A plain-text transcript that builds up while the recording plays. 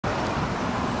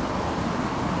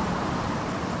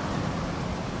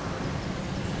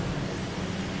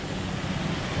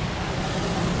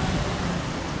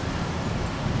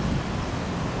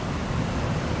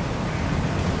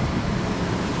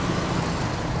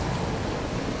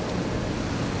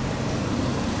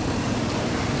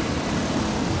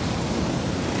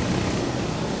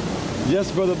Yes,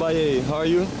 Brother Baye, how are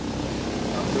you?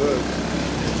 I'm good.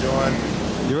 Enjoying.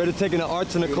 You ready to take in the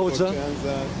arts and the culture?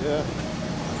 Yeah.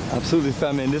 Absolutely,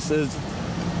 family. And this is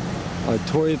a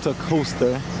Toyota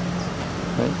Coaster,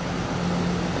 right?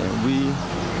 And we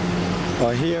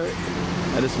are here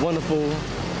at this wonderful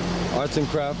arts and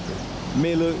craft.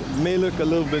 May look a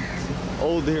little bit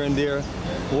old here and there,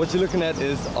 but what you're looking at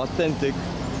is authentic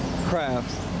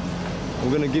crafts.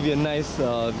 We're gonna give you a nice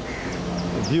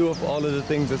view of all of the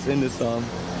things that's in this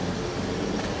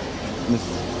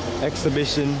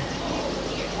exhibition.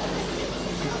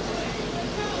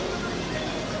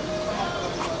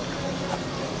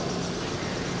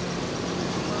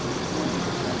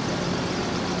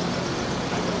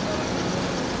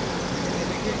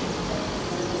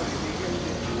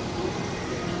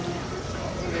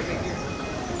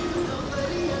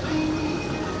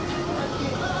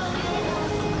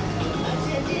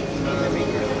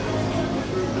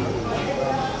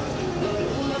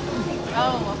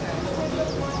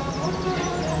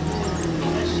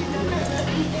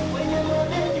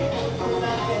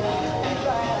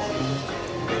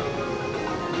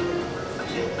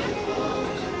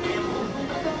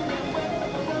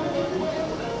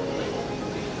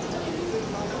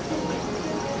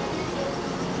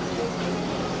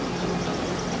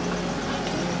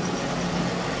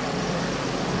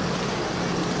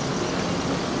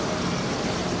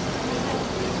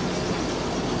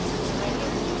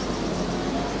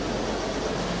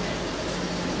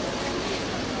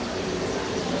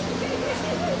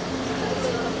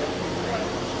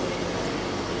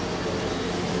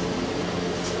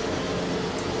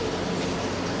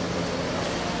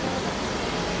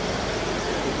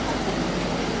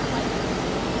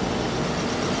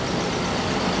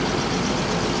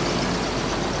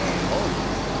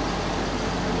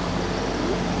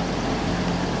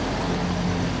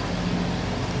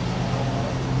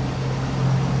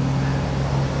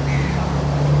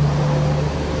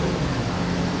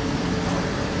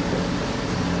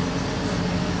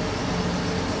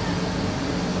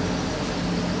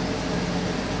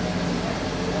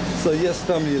 So yes,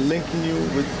 family, linking you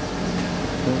with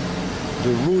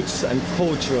the roots and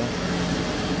culture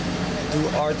through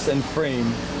arts and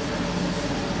frame.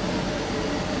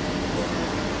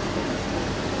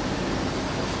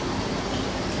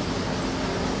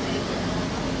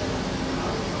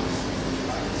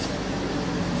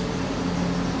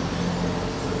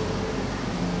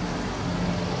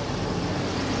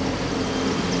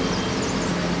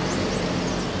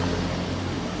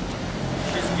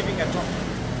 He's giving a talk.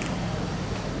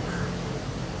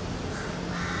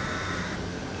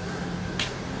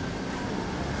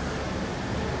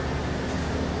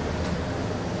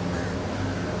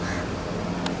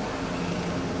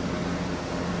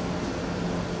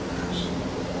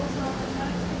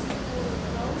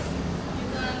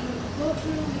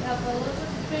 We have a lot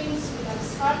of prints, we have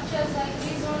sculptures like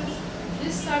these ones.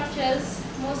 These sculptures,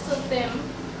 most of them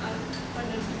are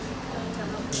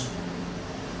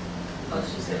Oh,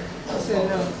 she said.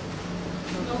 no.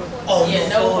 Oh, yeah,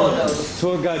 no photos.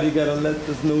 Tour guide, you gotta let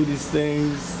us know these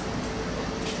things.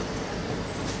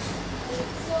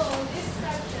 So these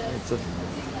sculptures, It's a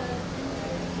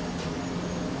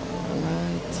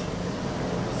Alright.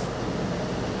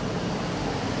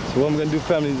 So what I'm gonna do,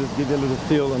 family, is just give you a little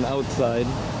feel on the outside,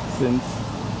 since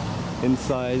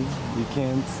inside you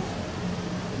can't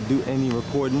do any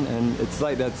recording, and it's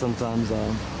like that sometimes.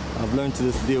 I've learned to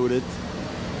just deal with it,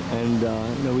 and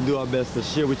you know, we do our best to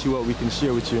share with you what we can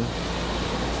share with you.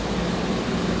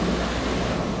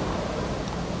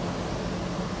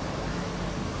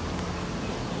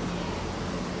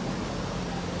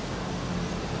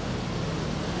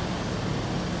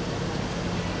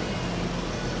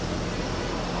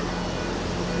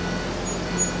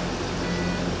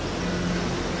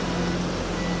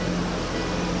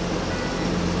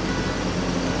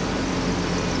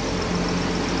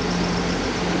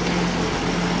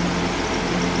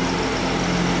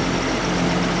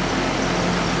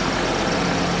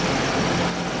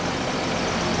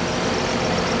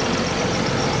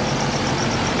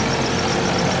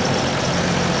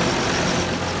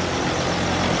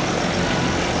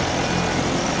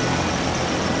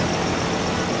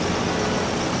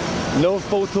 No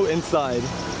photo inside.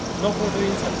 No photo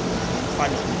inside.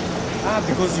 Funny.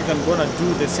 Because you can gonna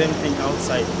do the same thing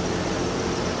outside.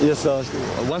 Yes,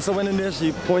 once I went in there,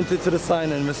 she pointed to the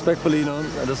sign and respectfully, you know,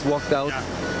 I just walked out. Yeah.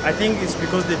 I think it's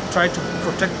because they try to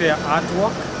protect their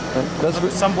artwork, That's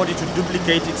not somebody to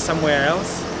duplicate it somewhere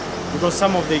else. Because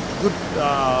some of the good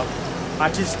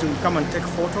artists to come and take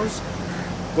photos,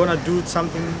 gonna do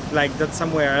something like that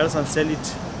somewhere else and sell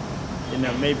it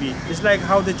maybe it's like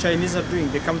how the Chinese are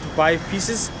doing. They come to buy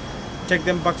pieces, take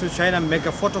them back to China, make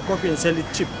a photocopy and sell it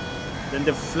cheap. Then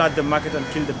they flood the market and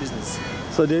kill the business.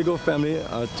 So there you go, family.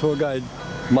 Our tour guide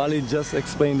Molly just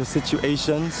explained the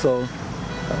situation. So,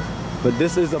 but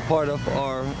this is a part of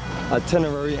our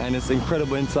itinerary and it's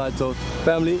incredible inside. So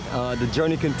family, the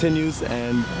journey continues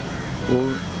and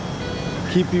we'll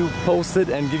keep you posted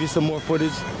and give you some more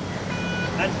footage.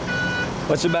 And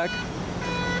watch your back.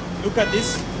 Look at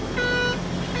this.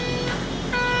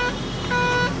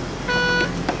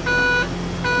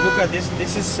 Look at this.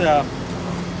 This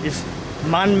is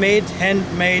man-made,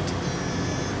 handmade.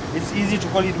 It's easy to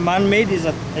call it man-made.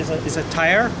 It's a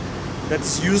tire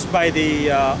that's used by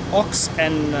the ox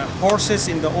and horses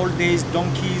in the old days,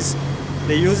 donkeys.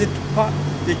 They use it.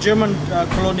 The German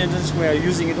colonialists were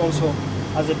using it also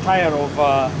as a tire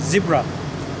of zebra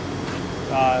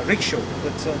rickshaw.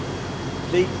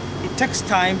 It takes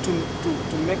time to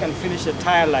make and finish a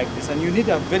tire like this, and you need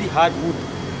a very hard wood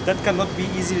that cannot be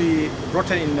easily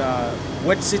rotten in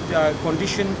wet sit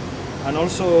condition, and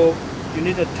also you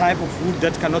need a type of wood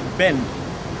that cannot bend.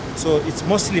 So it's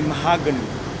mostly mahogany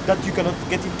that you cannot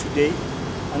get it today,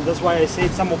 and that's why I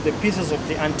said some of the pieces of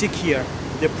the antique here,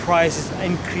 the price is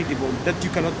incredible, that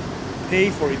you cannot pay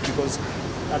for it, because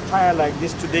a tire like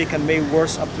this today can make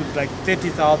worth up to like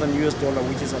 $30,000 US,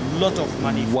 which is a lot of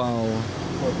money. Wow.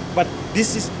 But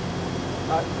this is,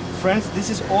 friends, this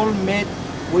is all made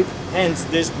with hands.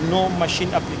 There's no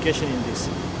machine application in this.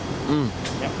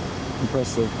 Yeah.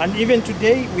 Impressive. And even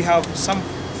today we have some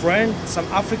friends, some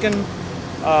African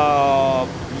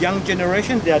young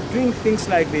generation, they are doing things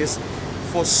like this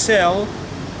for sale.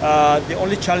 The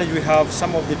only challenge we have,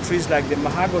 some of the trees like the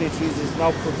mahogany trees is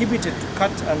now prohibited to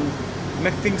cut and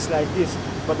make things like this.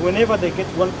 But whenever they get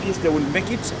one piece, they will make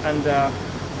it, and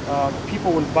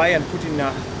people will buy and put in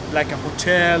like a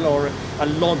hotel or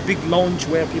a big lounge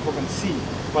where people can see.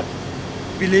 But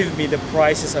believe me, the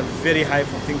prices are very high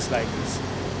for things like this.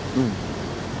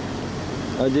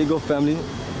 There you go, family,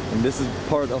 and this is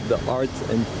part of the art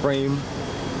and frame.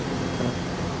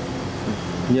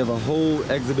 You have a whole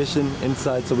exhibition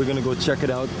inside, so we're gonna go check it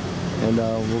out, and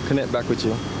we'll connect back with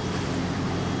you.